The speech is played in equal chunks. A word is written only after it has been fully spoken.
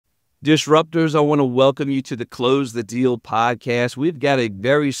Disruptors, I want to welcome you to the Close the Deal podcast. We've got a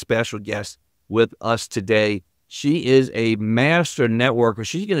very special guest with us today. She is a master networker.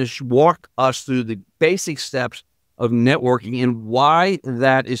 She's going to walk us through the basic steps of networking and why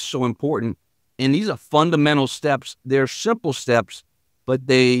that is so important. And these are fundamental steps. They're simple steps, but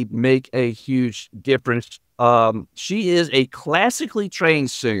they make a huge difference. She is a classically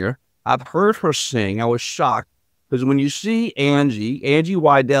trained singer. I've heard her sing. I was shocked. Because when you see Angie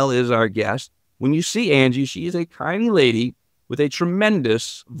Weidel is our guest. When you see Angie, she is a tiny lady with a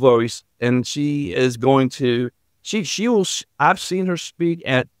tremendous voice, and she is going to, she will, I've seen her speak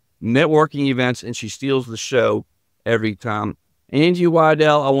at networking events, and she steals the show every time. Angie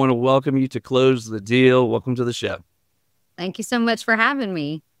Weidel, I want to welcome you to Close the Deal. Welcome to the show. Thank you so much for having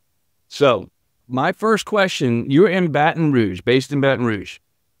me. So, my first question, you're in Baton Rouge, based in Baton Rouge.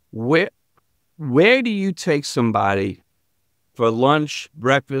 Where do you take somebody for lunch,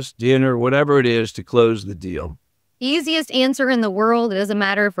 breakfast, dinner, whatever it is to close the deal? Easiest answer in the world. It doesn't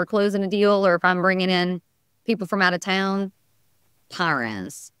matter if we're closing a deal or if I'm bringing in people from out of town.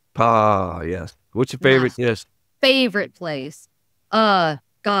 Parents. Yes. What's your favorite? Yes. Favorite place.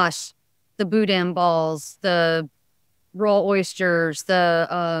 Gosh, the boudin balls, the raw oysters,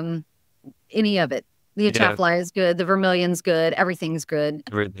 the any of it. The atchafly is good. The vermilion's good. Everything's good.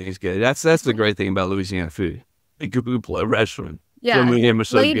 Everything's good. That's the great thing about Louisiana food. A restaurant. Yeah,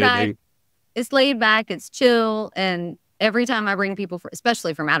 so laid back. It's laid back. It's chill. And every time I bring people,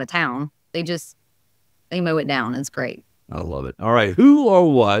 especially from out of town, they mow it down. It's great. I love it. All right. Who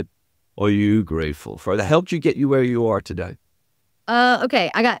or what are you grateful for that helped you get you where you are today? Okay.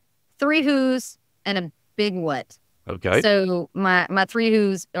 I got 3 who's and a big what. Okay. So my 3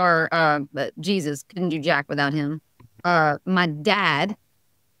 who's are Jesus, couldn't do jack without him. My dad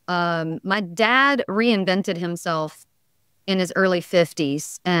reinvented himself in his early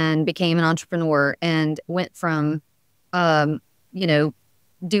 50s and became an entrepreneur and went from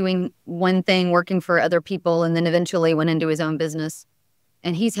doing one thing, working for other people, and then eventually went into his own business.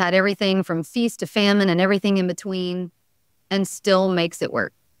 And he's had everything from feast to famine and everything in between, and still makes it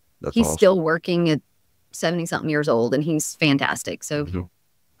work. He's awesome. Still working at 70-something years old, and he's fantastic. So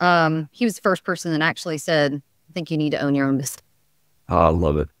he was the first person that actually said, I think you need to own your own business. I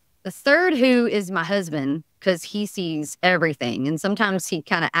love it. The third who is my husband, because he sees everything. And sometimes he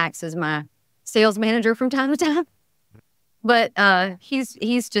kind of acts as my sales manager from time to time. But he's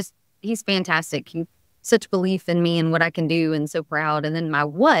fantastic. He such belief in me and what I can do, and so proud. And then my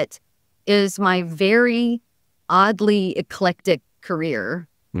what is my very oddly eclectic career.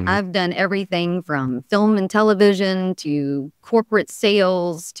 I've done everything from film and television to corporate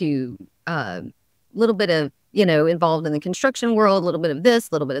sales to a little bit of, involved in the construction world, a little bit of this,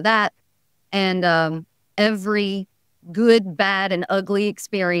 a little bit of that. And every good, bad, and ugly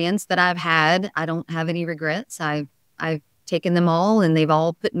experience that I've had, I don't have any regrets. I've taken them all, and they've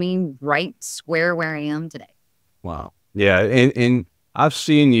all put me right square where I am today. Wow. Yeah. And I've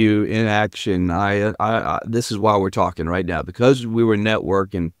seen you in action. This is why we're talking right now, because we were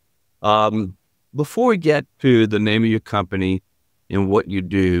networking. Before we get to the name of your company and what you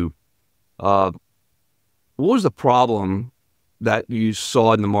do, what was the problem that you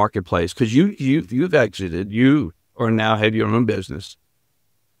saw in the marketplace? Because you've exited. You are now have your own business,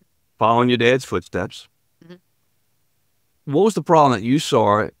 following your dad's footsteps. What was the problem that you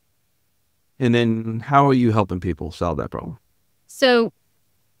saw, and then how are you helping people solve that problem? So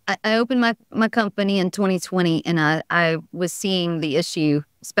I opened my company in 2020, and I was seeing the issue,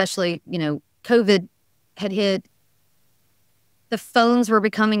 especially, COVID had hit. The phones were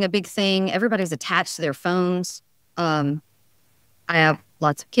becoming a big thing. Everybody's attached to their phones. I have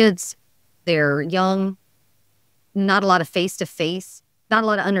lots of kids. They're young. Not a lot of face-to-face. Not a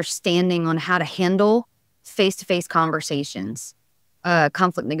lot of understanding on how to handle face-to-face conversations.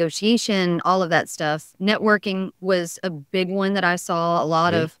 Conflict negotiation, all of that stuff. Networking was a big one that I saw a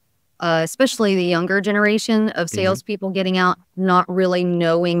lot of, especially the younger generation of salespeople getting out, not really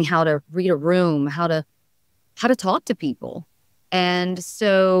knowing how to read a room, how to talk to people. And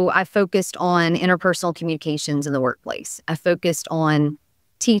so I focused on interpersonal communications in the workplace. I focused on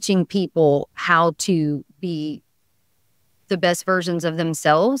teaching people how to be the best versions of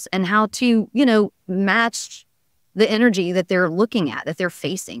themselves and how to, match the energy that they're looking at, that they're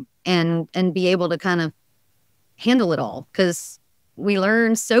facing, and be able to kind of handle it all. Because we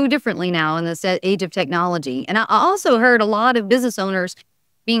learn so differently now in this age of technology. And I also heard a lot of business owners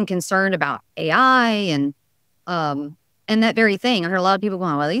being concerned about AI and that very thing. I heard a lot of people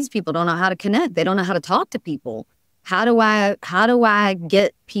going, well, these people don't know how to connect. They don't know how to talk to people. How do I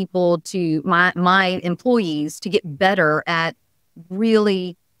get people to my employees to get better at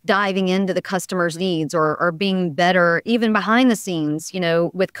really diving into the customer's needs or being better even behind the scenes,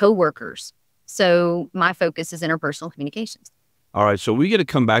 with coworkers. So my focus is interpersonal communications. All right. So we got to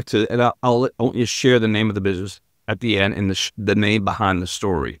come back to, and I want you to share the name of the business at the end and the name behind the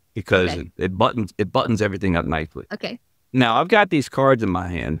story, because it buttons everything up nicely. Okay. Now I've got these cards in my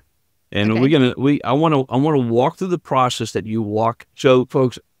hand, and Okay. I want to walk through the process that you walk. So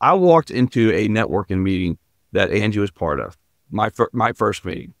folks, I walked into a networking meeting that Angie was part of, my first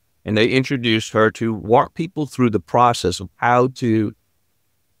meeting, and they introduced her to walk people through the process of how to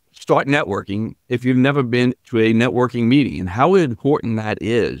start networking if you've never been to a networking meeting and how important that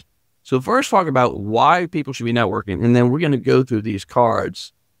is. So first talk about why people should be networking, and then we're going to go through these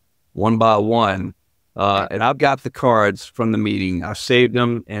cards one by one. And I've got the cards from the meeting. I saved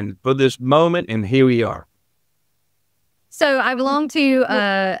them and for this moment, and here we are. So I belong to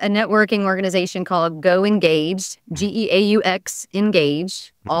a networking organization called Go Engaged, GEAUX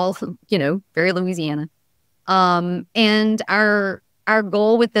Engaged, all, very Louisiana. And our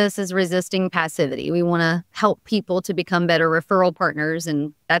goal with this is resisting passivity. We want to help people to become better referral partners.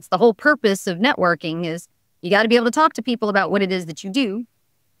 And that's the whole purpose of networking is you got to be able to talk to people about what it is that you do.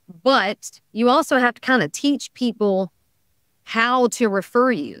 But you also have to kind of teach people how to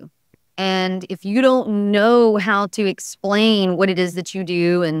refer you. And if you don't know how to explain what it is that you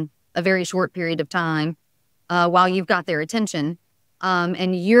do in a very short period of time, while you've got their attention,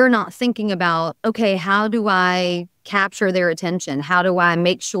 and you're not thinking about, okay, how do I capture their attention? How do I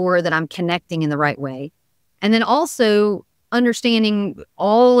make sure that I'm connecting in the right way? And then also understanding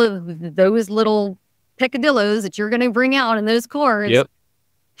all of those little peccadillos that you're going to bring out in those cards. Yep.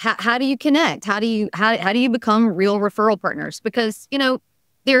 How do you connect? How do you become real referral partners? Because,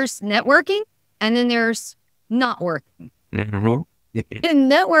 there's networking and then there's not working. Mm-hmm.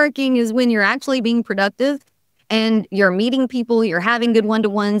 And networking is when you're actually being productive and you're meeting people, you're having good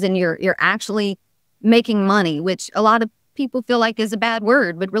one-to-ones, and you're actually making money, which a lot of people feel like is a bad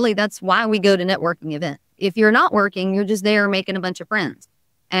word, but really that's why we go to networking events. If you're not working, you're just there making a bunch of friends.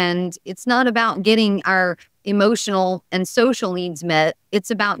 And it's not about getting our emotional and social needs met. It's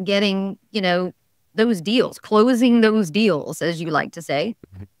about getting, those deals, closing those deals, as you like to say,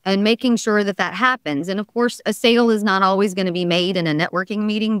 and making sure that that happens. And of course, a sale is not always going to be made in a networking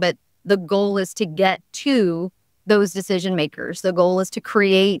meeting, but the goal is to get to those decision makers. The goal is to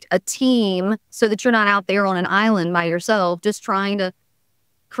create a team so that you're not out there on an island by yourself, just trying to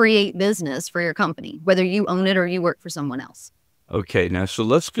create business for your company, whether you own it or you work for someone else. Okay, now, so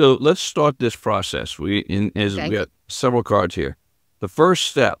let's start this process. We got several cards here. The first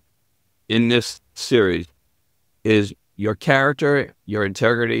step in this series is your character, your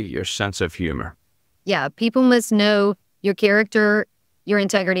integrity, your sense of humor. Yeah, people must know your character, your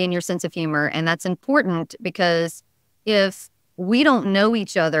integrity, and your sense of humor. And that's important because if we don't know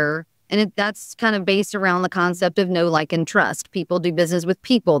each other, and that's kind of based around the concept of know, like, and trust. People do business with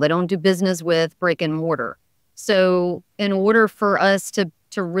people. They don't do business with brick and mortar. So in order for us to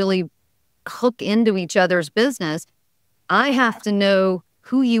really hook into each other's business, I have to know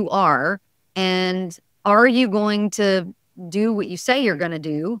who you are, and are you going to do what you say you're going to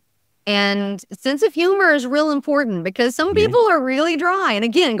do? And sense of humor is real important because some people are really dry. And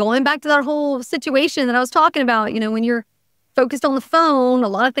again, going back to that whole situation that I was talking about, when you're focused on the phone, a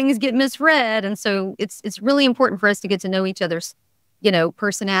lot of things get misread. And so it's really important for us to get to know each other's,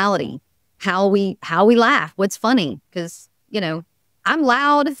 personality, how we laugh, what's funny. Because, I'm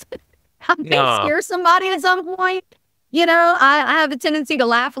loud. I may scare somebody at some point. I have a tendency to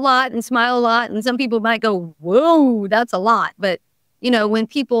laugh a lot and smile a lot. And some people might go, whoa, that's a lot. But, when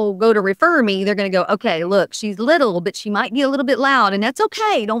people go to refer me, they're going to go, okay, look, she's little, but she might be a little bit loud. And that's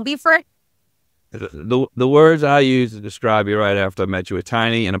okay. Don't be afraid. The words I use to describe you right after I met you were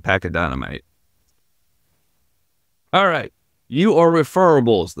tiny and a pack of dynamite. All right. You are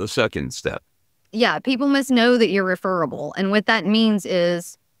referrables, the second step. Yeah, people must know that you're referable. And what that means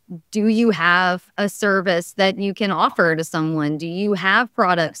is, do you have a service that you can offer to someone? Do you have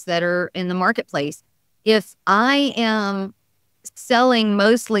products that are in the marketplace? If I am selling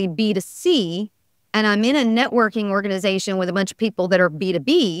mostly B2C and I'm in a networking organization with a bunch of people that are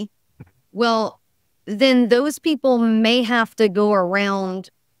B2B, well, then those people may have to go around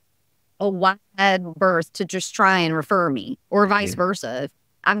a wide berth to just try and refer me, or vice versa.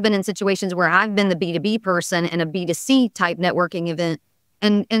 I've been in situations where I've been the B2B person in a B2C type networking event,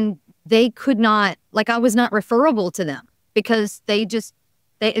 and they could not, I was not referable to them because they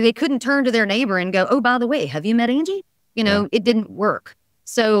couldn't turn to their neighbor and go, oh, by the way, have you met Angie? It didn't work.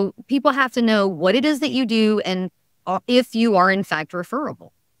 So people have to know what it is that you do and if you are in fact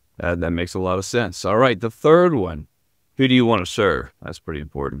referable. That makes a lot of sense. All right. The third one Who do you want to serve? That's pretty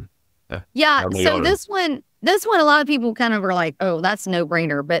important. Yeah. So this one, a lot of people kind of are like, oh, that's a no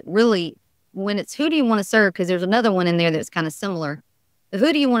brainer. But really, when it's who do you want to serve? Because there's another one in there that's kind of similar. The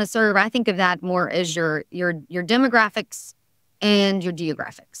who do you want to serve? I think of that more as your demographics and your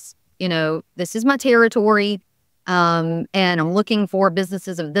geographics. You know, this is my territory, and I'm looking for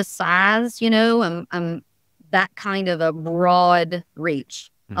businesses of this size. You know, I'm that kind of a broad reach.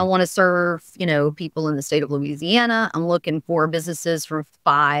 I want to serve, you know, people in the state of Louisiana. I'm looking for businesses from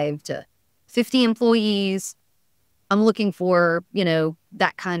 5 to 50 employees. I'm looking for, you know,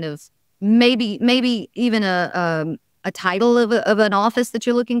 that kind of maybe even a title of an office that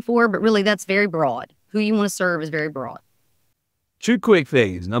you're looking for, but really that's very broad. Who you want to serve is very broad. 2 quick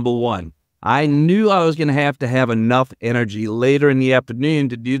things. Number 1, I knew I was going to have enough energy later in the afternoon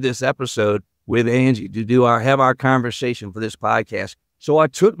to do this episode with Angie, to have our conversation for this podcast. So I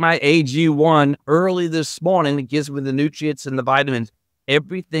took my AG1 early this morning. It gives me the nutrients and the vitamins,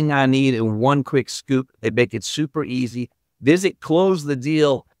 everything I need in one quick scoop. They make it super easy. Visit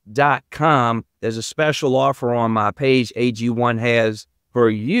closethedeal.com. There's a special offer on my page AG1 has for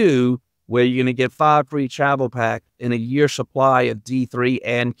you, where you're going to get 5 free travel packs and a year supply of D3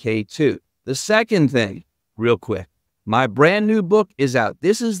 and K2. The second thing, real quick, my brand new book is out.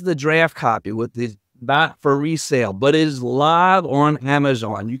 This is the draft copy with the not for resale, but it is live on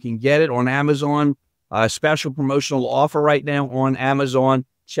Amazon. You can get it on Amazon. Special promotional offer right now on Amazon.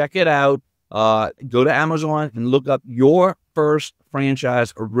 Check it out. Go to Amazon and look up Your First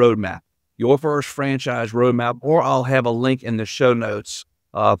Franchise Roadmap. Your First Franchise Roadmap, or I'll have a link in the show notes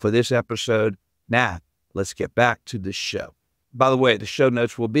for this episode. Now, let's get back to the show. By the way, the show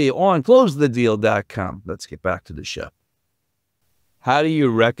notes will be on closethedeal.com. Let's get back to the show. How do you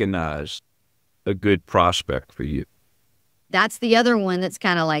recognize a good prospect for you? That's the other one that's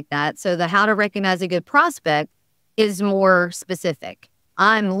kind of like that. So the how to recognize a good prospect is more specific.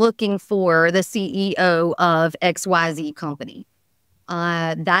 I'm looking for the CEO of XYZ company.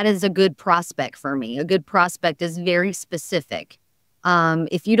 That is a good prospect for me. A good prospect is very specific.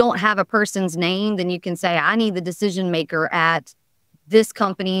 If you don't have a person's name, then you can say, I need the decision maker at this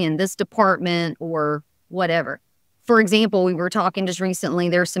company in this department or whatever. For example, we were talking just recently,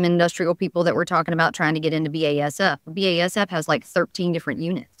 there's some industrial people that were talking about trying to get into BASF. BASF has like 13 different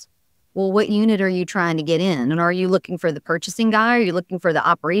units. Well, what unit are you trying to get in? And are you looking for the purchasing guy? Are you looking for the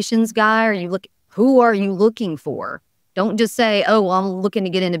operations guy? Who are you looking for? Don't just say, oh, well, I'm looking to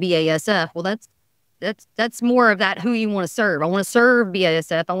get into BASF. Well, that's more of that who you want to serve. I want to serve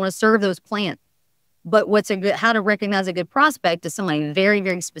BASF. I want to serve those plants. But how to recognize a good prospect is somebody very,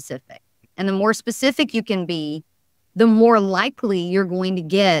 very specific. And the more specific you can be, the more likely you're going to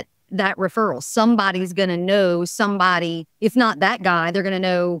get that referral. Somebody's going to know somebody, if not that guy, they're going to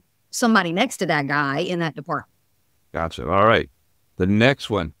know somebody next to that guy in that department. Gotcha. All right. The next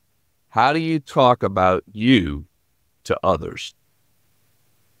one, how do you talk about you to others?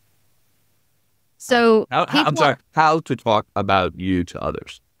 So how to talk about you to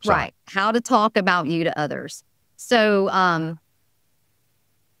others. Sorry. Right. How to talk about you to others. So,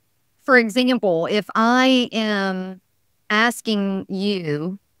 for example, if I am asking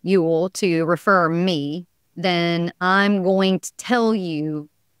you, Ewell, to refer me, then I'm going to tell you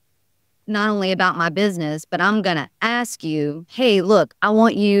not only about my business, but I'm going to ask you, hey, look, I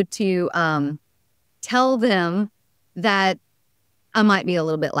want you to tell them that I might be a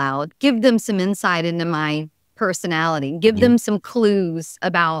little bit loud. Give them some insight into my personality. Give them some clues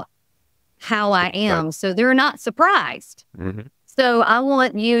about how I am so they're not surprised. So I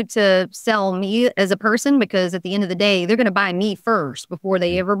want you to sell me as a person, because at the end of the day, they're going to buy me first before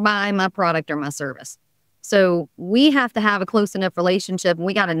they ever buy my product or my service. So we have to have a close enough relationship, and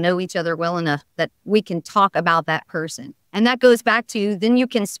we got to know each other well enough that we can talk about that person. And that goes back to, then you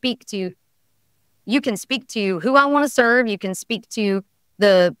can speak to who I want to serve. You can speak to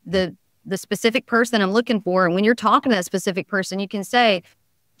the specific person I'm looking for. And when you're talking to that specific person, you can say,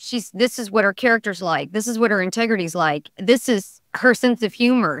 this is what her character's like. This is what her integrity's like. This is her sense of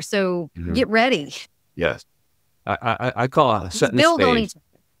humor. So get ready. Yes. I call it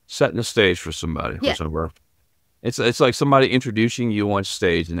setting the stage for somebody. Yeah. It's like somebody introducing you on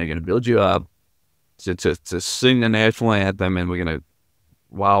stage, and they're going to build you up to sing the national anthem, and we're going to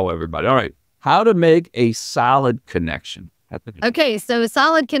wow everybody. All right. How to make a solid connection. Okay. So a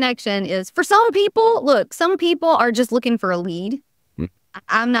solid connection is, for some people, look, some people are just looking for a lead.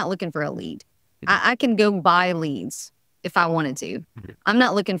 I'm not looking for a lead. I can go buy leads if I wanted to. I'm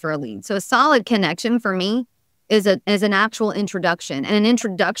not looking for a lead. So a solid connection for me is an actual introduction. And an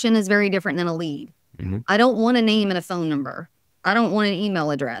introduction is very different than a lead. I don't want a name and a phone number. I don't want an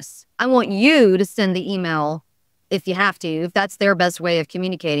email address. I want you to send the email if you have to, if that's their best way of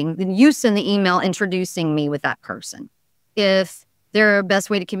communicating, then you send the email introducing me with that person. If their best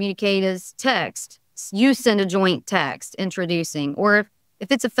way to communicate is text, you send a joint text introducing. Or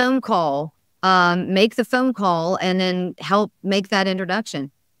if it's a phone call, make the phone call and then help make that introduction.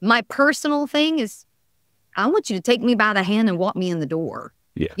 My personal thing is, I want you to take me by the hand and walk me in the door.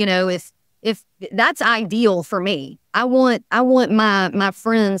 Yeah. You know, if that's ideal for me, I want my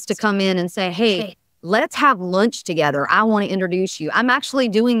friends to come in and say, hey, let's have lunch together. I want to introduce you. I'm actually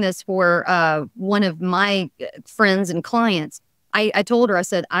doing this for one of my friends and clients. I told her, I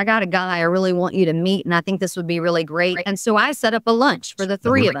said, I got a guy I really want you to meet, and I think this would be really great. And so I set up a lunch for the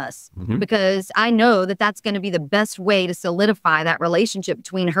three of us because I know that that's going to be the best way to solidify that relationship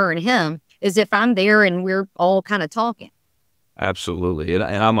between her and him, is if I'm there and we're all kind of talking. Absolutely. And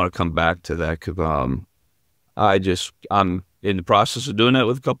I'm going to come back to that because I'm in the process of doing that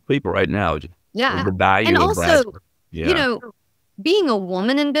with a couple people right now. Yeah. The value and of also, that. Yeah. you know, being a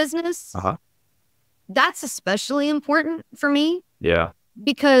woman in business, that's especially important for me. Yeah.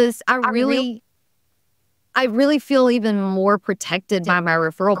 Because I really feel even more protected by my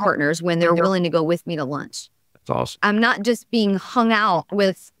referral partners when they're willing to go with me to lunch. That's awesome. I'm not just being hung out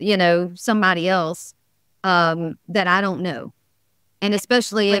with, you know, somebody else that I don't know. And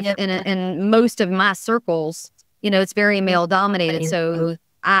especially if in most of my circles, you know, it's very male dominated. So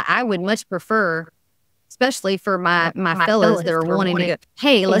I would much prefer, especially for my fellas that are wanting to go,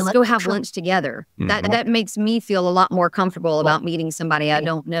 hey, let's go have lunch together. That makes me feel a lot more comfortable about meeting somebody I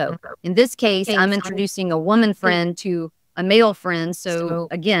don't know. In this case, I'm introducing a woman friend to a male friend. So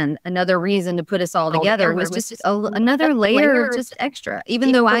again, another reason to put us all together was just another layer of just extra.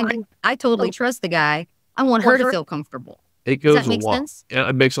 Even though I totally trust the guy, I want her to feel comfortable. It goes Does that make sense?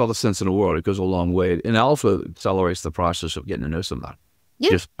 It makes all the sense in the world. It goes a long way. And it also accelerates the process of getting to know somebody.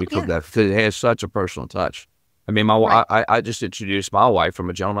 Yeah. Just because it has such a personal touch. I mean, I just introduced my wife from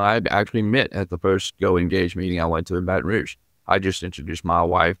a gentleman I actually met at the first Go Engage meeting I went to in Baton Rouge. I just introduced my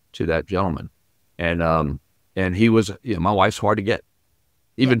wife to that gentleman. And he was, you know, my wife's hard to get,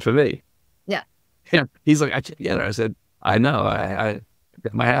 even for me. Yeah. Yeah. He's like, I can't get her. I said, I know,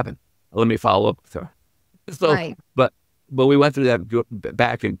 that might happen. Let me follow up with her. So, but we went through that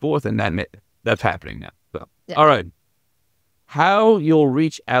back and forth, and that's happening now. So, all right. How you'll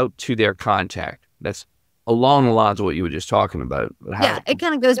reach out to their contact. That's along the lines of what you were just talking about. It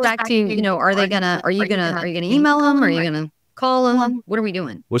kind of goes back to, you know, are you gonna email them? Are you gonna call them? What are we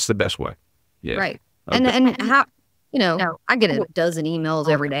doing? What's the best way? Yeah. Right. Okay. And how, you know, I get a dozen emails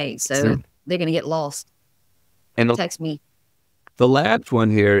every day, so they're gonna get lost. And text me. The last one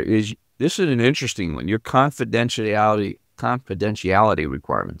here is, this is an interesting one. Your confidentiality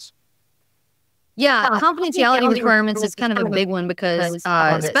requirements. Yeah, confidentiality requirements is kind of a big one because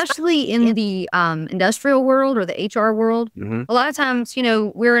especially in the industrial world or the HR world, a lot of times, you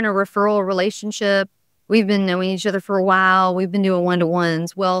know, we're in a referral relationship. We've been knowing each other for a while. We've been doing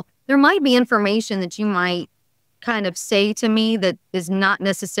one-to-ones. Well, there might be information that you might kind of say to me that is not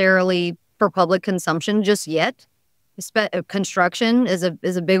necessarily for public consumption just yet. Construction is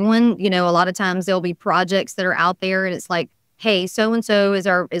a big one. You know, a lot of times there'll be projects that are out there and it's like, hey, so-and-so is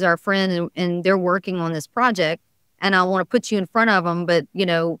our friend and they're working on this project and I want to put you in front of them. But, you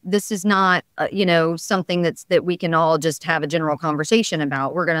know, this is not, you know, something that we can all just have a general conversation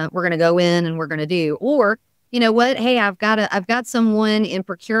about. We're going to go in and we're going to do, or, you know what? Hey, I've got someone in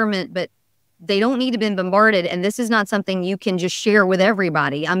procurement, but they don't need to be bombarded. And this is not something you can just share with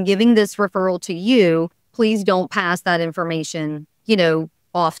everybody. I'm giving this referral to you. Please don't pass that information, you know,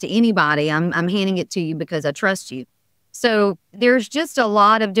 off to anybody. I'm handing it to you because I trust you. So there's just a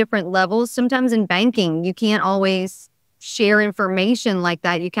lot of different levels. Sometimes in banking, you can't always share information like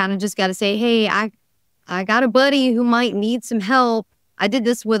that. You kind of just got to say, hey, I got a buddy who might need some help. I did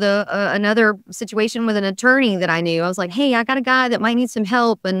this with another situation with an attorney that I knew. I was like, hey, I got a guy that might need some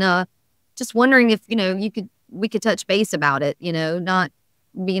help. And just wondering if, you know, we could touch base about it, you know, not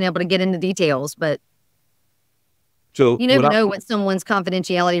being able to get into details, but so you never know what someone's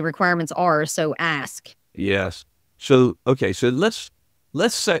confidentiality requirements are. So ask. Yes. So, okay. So let's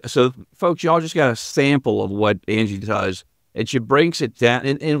say, so folks, y'all just got a sample of what Angie does, and she breaks it down.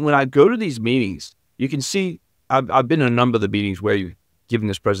 And when I go to these meetings, you can see, I've been in a number of the meetings where you've given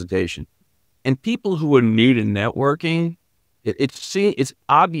this presentation, and people who are new to networking, it's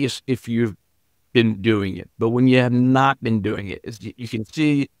obvious if you've been doing it, but when you have not been doing it, you can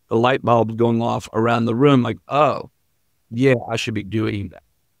see the light bulbs going off around the room like, oh, yeah, I should be doing that.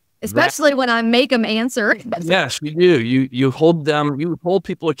 Especially when I make them answer. Yes, you do. You hold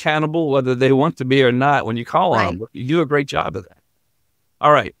people accountable, whether they want to be or not, when you call on them. You do a great job of that.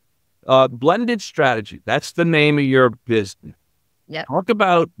 All right. Blended strategy. That's the name of your business. Yep. Talk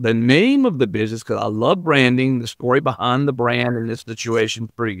about the name of the business, because I love branding. The story behind the brand in this situation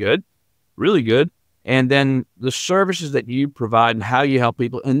is pretty good, really good. And then the services that you provide and how you help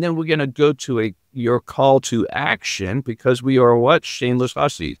people. And then we're going to go to your call to action, because we are what? Shameless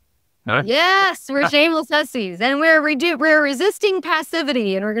hussies. Huh? Yes, we're shameless hussies, and we're resisting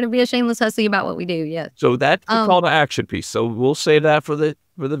passivity, and we're going to be a shameless hussy about what we do. Yes. So that's the call to action piece. So we'll save that for the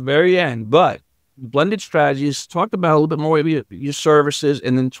very end. But blended strategies, talk about a little bit more of your services,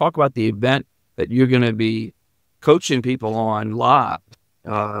 and then talk about the event that you're going to be coaching people on live.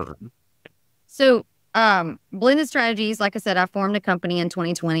 So blended strategies, like I said, I formed a company in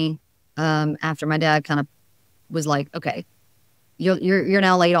 2020 after my dad kind of was like, okay, you're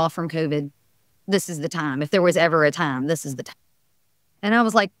now laid off from COVID. This is the time. If there was ever a time, this is the time. And I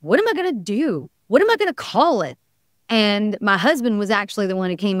was like, what am I going to do? What am I going to call it? And my husband was actually the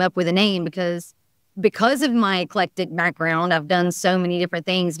one who came up with a name, because of my eclectic background, I've done so many different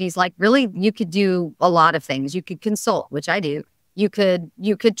things. And he's like, really, you could do a lot of things. You could consult, which I do. You could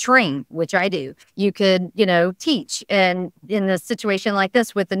train, which I do. You could, teach. And in a situation like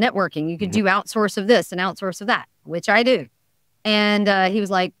this with the networking, you could do outsource of this and outsource of that, which I do. And he was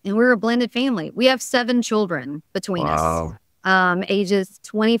like, and we're a blended family. We have 7 children between us, ages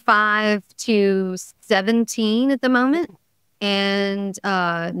 25 to 17 at the moment. And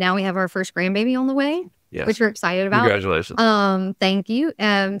now we have our first grandbaby on the way, which we're excited about. Congratulations. Thank you.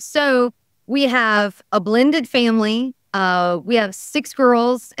 So we have a blended family. We have 6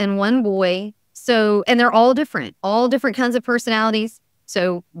 girls and 1 boy. So, and they're all different kinds of personalities.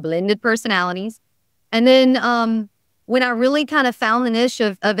 So blended personalities. And then, when I really kind of found the niche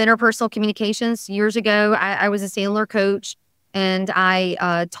of interpersonal communications years ago, I was a Sandler coach, and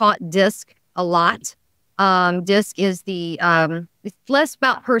I taught DISC a lot. DISC is it's less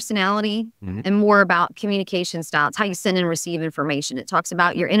about personality and more about communication styles, how you send and receive information. It talks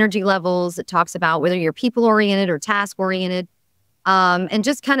about your energy levels. It talks about whether you're people-oriented or task-oriented, and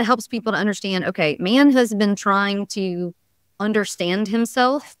just kind of helps people to understand, okay, man has been trying to understand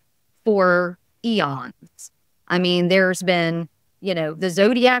himself for eons. I mean, there's been, the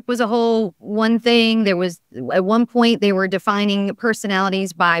zodiac was a whole one thing. There was, at one point, they were defining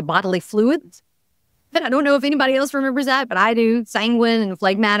personalities by bodily fluids. But I don't know if anybody else remembers that, but I do. Sanguine and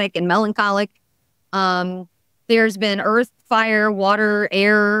phlegmatic and melancholic. There's been earth, fire, water,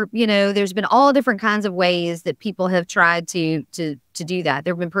 air. There's been all different kinds of ways that people have tried to do that.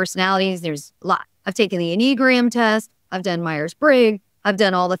 There have been personalities. There's a lot. I've taken the Enneagram test. I've done Myers-Briggs. I've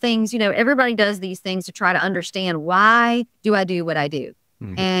done all the things, everybody does these things to try to understand, why do I do what I do?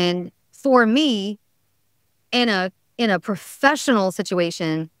 And for me, in a professional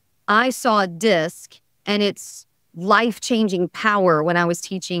situation, I saw DISC and its life-changing power when I was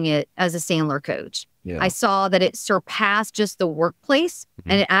teaching it as a Sandler coach. I saw that it surpassed just the workplace,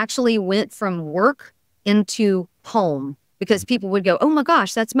 and it actually went from work into home. Because people would go, oh my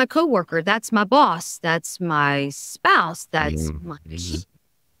gosh, that's my coworker, that's my boss, that's my spouse, that's my kid.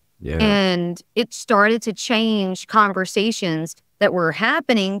 And it started to change conversations that were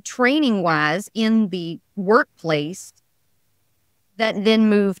happening training-wise in the workplace that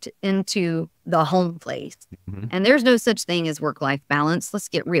then moved into the home place. And there's no such thing as work-life balance. Let's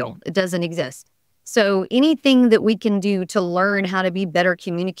get real. It doesn't exist. So anything that we can do to learn how to be better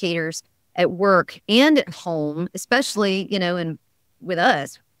communicators at work and at home, especially, and with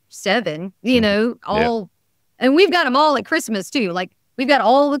us, 7, all, and we've got them all at Christmas too. Like, we've got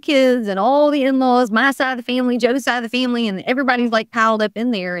all the kids and all the in-laws, my side of the family, Joe's side of the family, and everybody's like piled up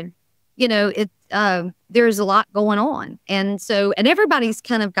in there. And, there's a lot going on. And so, and everybody's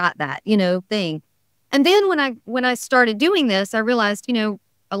kind of got that, thing. And then when I started doing this, I realized,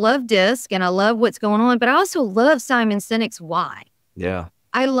 I love DISC and I love what's going on, but I also love Simon Sinek's why. Yeah.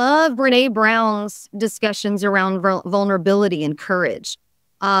 I love Brene Brown's discussions around vulnerability and courage.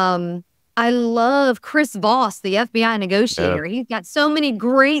 I love Chris Voss, the FBI negotiator. He's got so many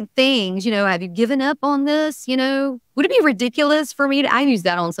great things. Have you given up on this? Would it be ridiculous for me to, I used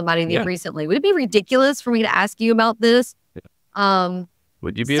that on somebody recently. Would it be ridiculous for me to ask you about this?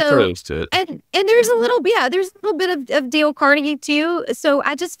 Would you be opposed to it? And there's a little bit of Dale Carnegie too. So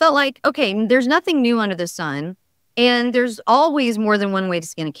I just felt like, okay, there's nothing new under the sun. And there's always more than one way to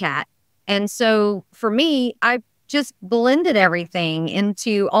skin a cat. And so for me, I just blended everything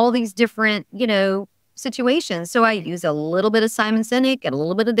into all these different, situations. So I use a little bit of Simon Sinek and a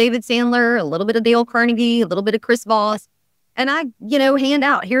little bit of David Sandler, a little bit of Dale Carnegie, a little bit of Chris Voss. And I, hand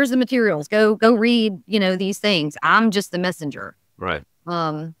out, here's the materials. Go read, these things. I'm just the messenger. Right.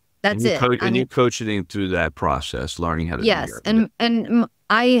 That's it. And you coach them through that process, learning how to yes. do And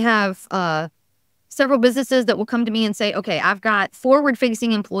I have several businesses that will come to me and say, okay, I've got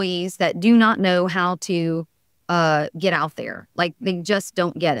forward-facing employees that do not know how to get out there. Like, they just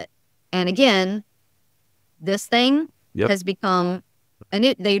don't get it. And again, this thing has become,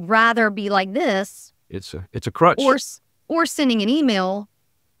 and they'd rather be like this. It's a crutch. Or sending an email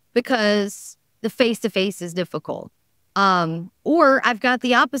because the face-to-face is difficult. Or I've got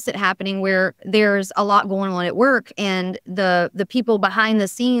the opposite happening where there's a lot going on at work and the people behind the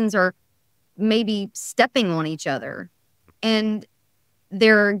scenes are maybe stepping on each other and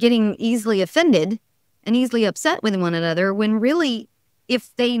they're getting easily offended and easily upset with one another, when really,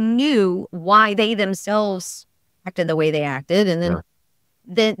 if they knew why they themselves acted the way they acted, and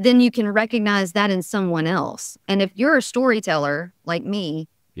then you can recognize that in someone else. And if you're a storyteller like me,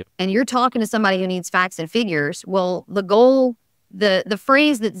 and you're talking to somebody who needs facts and figures, well, the goal, the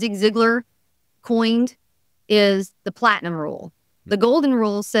phrase that Zig Ziglar coined is the platinum rule. The golden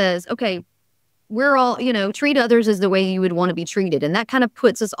rule says, okay, we're all, treat others as the way you would want to be treated. And that kind of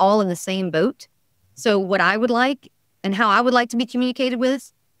puts us all in the same boat. So what I would like and how I would like to be communicated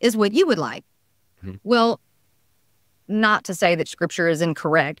with is what you would like. Well, not to say that scripture is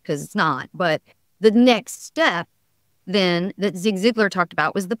incorrect, because it's not, but the next step then that Zig Ziglar talked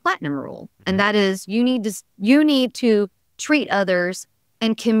about was the platinum rule. And that is, you need to treat others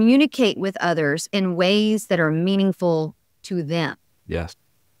and communicate with others in ways that are meaningful to them. Yes.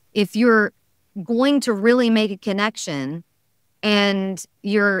 If you're going to really make a connection and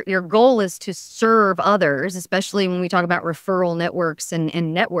your goal is to serve others, especially when we talk about referral networks and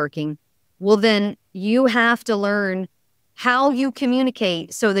networking, well, then you have to learn how you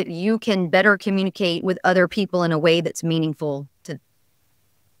communicate so that you can better communicate with other people in a way that's meaningful to them.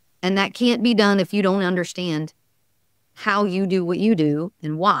 And that can't be done if you don't understand how you do what you do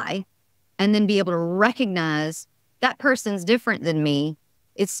and why, and then be able to recognize that person's different than me.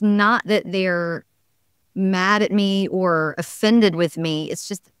 It's not that they're mad at me or offended with me. It's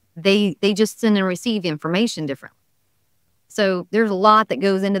just they just send and receive information differently. So there's a lot that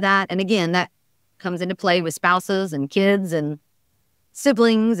goes into that. And again, that comes into play with spouses and kids and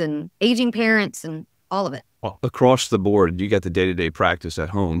siblings and aging parents and all of it. Well, across the board, you got the day-to-day practice at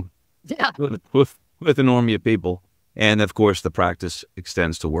home with an army of people. And of course, the practice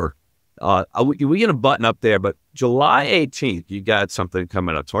extends to work. We're going to button up there, but July 18th, you got something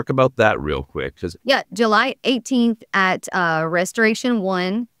coming up. Talk about that real quick. July 18th at Restoration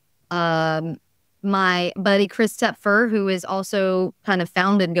 1. My buddy Chris Tepfer, who is also kind of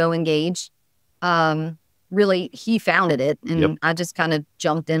founded Go Engage, really, he founded it, and I just kind of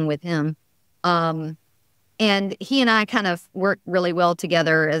jumped in with him. And he and I kind of work really well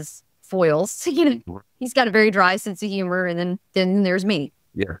together as foils. He's got a very dry sense of humor, and then there's me.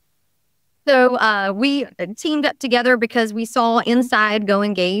 Yeah. So we teamed up together because we saw inside Go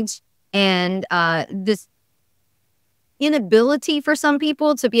Engage and this inability for some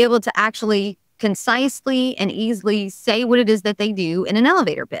people to be able to actually concisely and easily say what it is that they do in an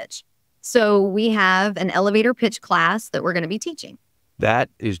elevator pitch. So we have an elevator pitch class that we're going to be teaching. That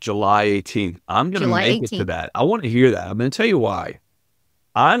is July 18th. I'm going to make it to that. I want to hear that. I'm going to tell you why.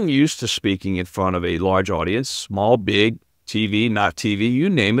 I'm used to speaking in front of a large audience, small, big, TV, not TV, you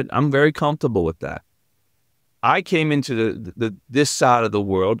name it. I'm very comfortable with that. I came into this side of the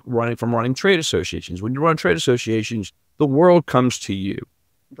world running trade associations. When you run trade associations, the world comes to you.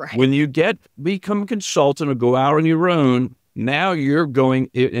 Right. When you become a consultant or go out on your own, now you're going,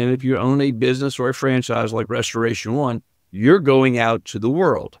 and if you own a business or a franchise like Restoration 1, you're going out to the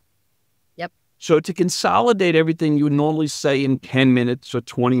world. Yep. So to consolidate everything you would normally say in 10 minutes or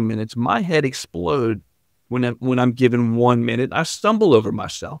 20 minutes, my head explodes when I'm given 1 minute. I stumble over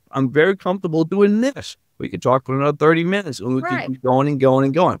myself. I'm very comfortable doing this. We could talk for another 30 minutes and we could keep going and going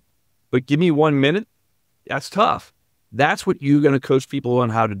and going. But give me 1 minute, that's tough. That's what you're going to coach people on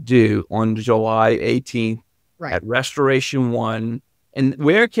how to do on July 18th at Restoration 1. And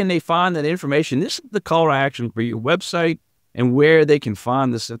where can they find that information? This is the call to action for your website and where they can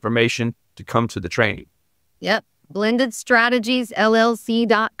find this information to come to the training. Yep.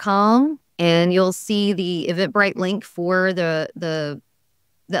 BlendedStrategiesLLC.com. And you'll see the Eventbrite link for the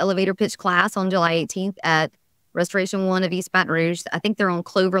elevator pitch class on July 18th at Restoration 1 of East Baton Rouge. I think they're on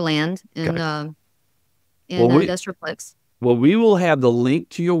Cloverland in Industrialplex. Well, we will have the link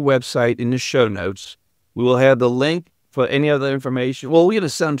to your website in the show notes. We will have the link for any other information. Well, we're going to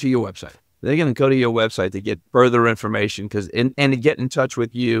send them to your website. They're going to go to your website to get further information and to get in touch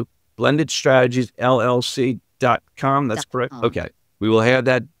with you. BlendedStrategiesLLC.com. That's correct. Okay. We will have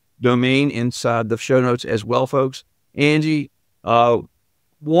that domain inside the show notes as well, folks. Angie,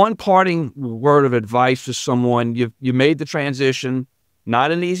 one parting word of advice to someone, you made the transition,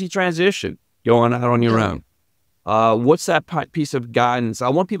 not an easy transition, going out on your own. What's that piece of guidance? I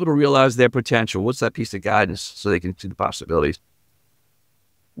want people to realize their potential. What's that piece of guidance so they can see the possibilities?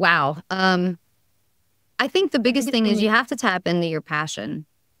 Wow. I think the biggest thing is you have to tap into your passion.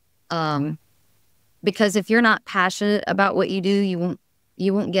 Because if you're not passionate about what you do,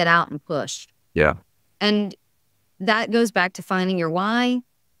 you won't get out and push. Yeah. And that goes back to finding your why,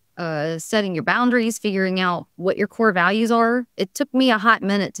 setting your boundaries, figuring out what your core values are. It took me a hot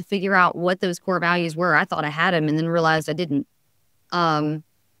minute to figure out what those core values were. I thought I had them and then realized I didn't. And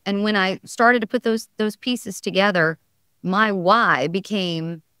when I started to put those pieces together, my why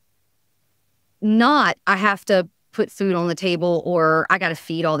became not, I have to put food on the table, or I got to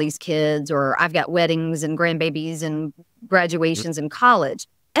feed all these kids, or I've got weddings and grandbabies and graduations in college.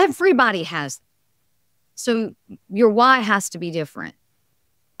 Everybody has. So your why has to be different.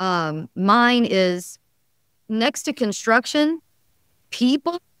 Mine is, next to construction,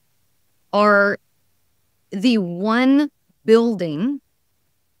 people are the one building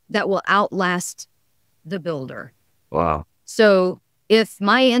that will outlast the builder. Wow. So if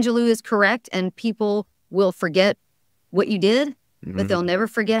Maya Angelou is correct and people will forget what you did, but they'll never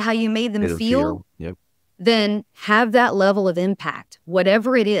forget how you made them feel, yep, then have that level of impact,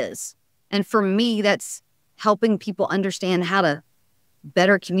 whatever it is. And for me, that's helping people understand how to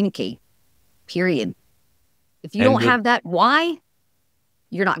better communicate, period. If you don't have that why,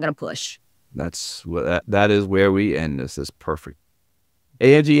 you're not going to push. That's what that is where we end. This is perfect.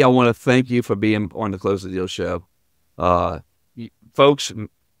 Angie, I want to thank you for being on the Close the Deal show. Folks,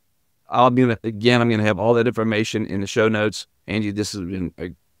 I'm going to have all that information in the show notes. Angie, this has been a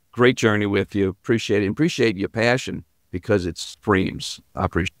great journey with you. Appreciate it. Appreciate your passion because it screams. I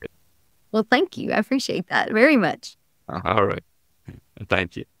appreciate it. Well, thank you. I appreciate that very much. All right.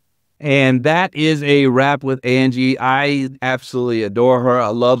 Thank you. And that is a wrap with Angie. I absolutely adore her. I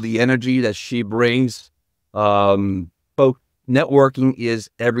love the energy that she brings. Folks, networking is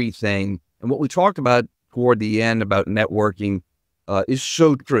everything. And what we talked about toward the end about networking is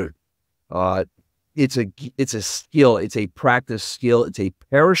so true. It's a skill. It's a practice skill. It's a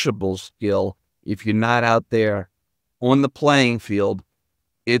perishable skill. If you're not out there on the playing field,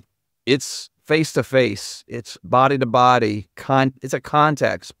 it's face to face. It's body to body. It's a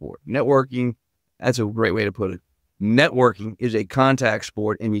contact sport. Networking, that's a great way to put it. Networking is a contact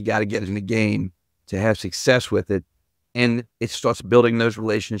sport, and you got to get in the game to have success with it. And it starts building those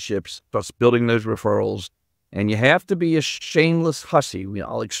relationships, starts building those referrals. And you have to be a shameless hussy.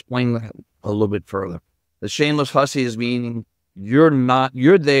 I'll explain that a little bit further. The shameless hussy is meaning you're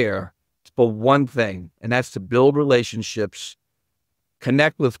there for one thing, and that's to build relationships,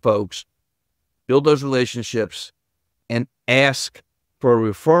 connect with folks, build those relationships, and ask for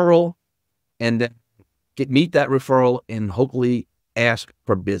a referral, and then meet that referral and hopefully ask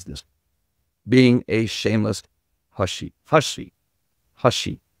for business. Being a shameless hussy.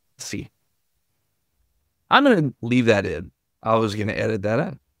 I'm going to leave that in. I was going to edit that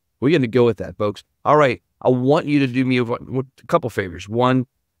out. We're going to go with that, folks. All right. I want you to do me a couple favors. One,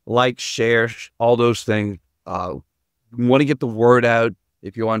 like, share, all those things. We want to get the word out.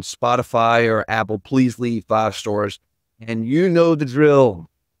 If you're on Spotify or Apple, please leave 5 stars. And you know the drill.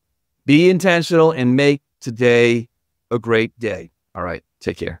 Be intentional and make today a great day. All right.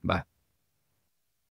 Take care. Bye.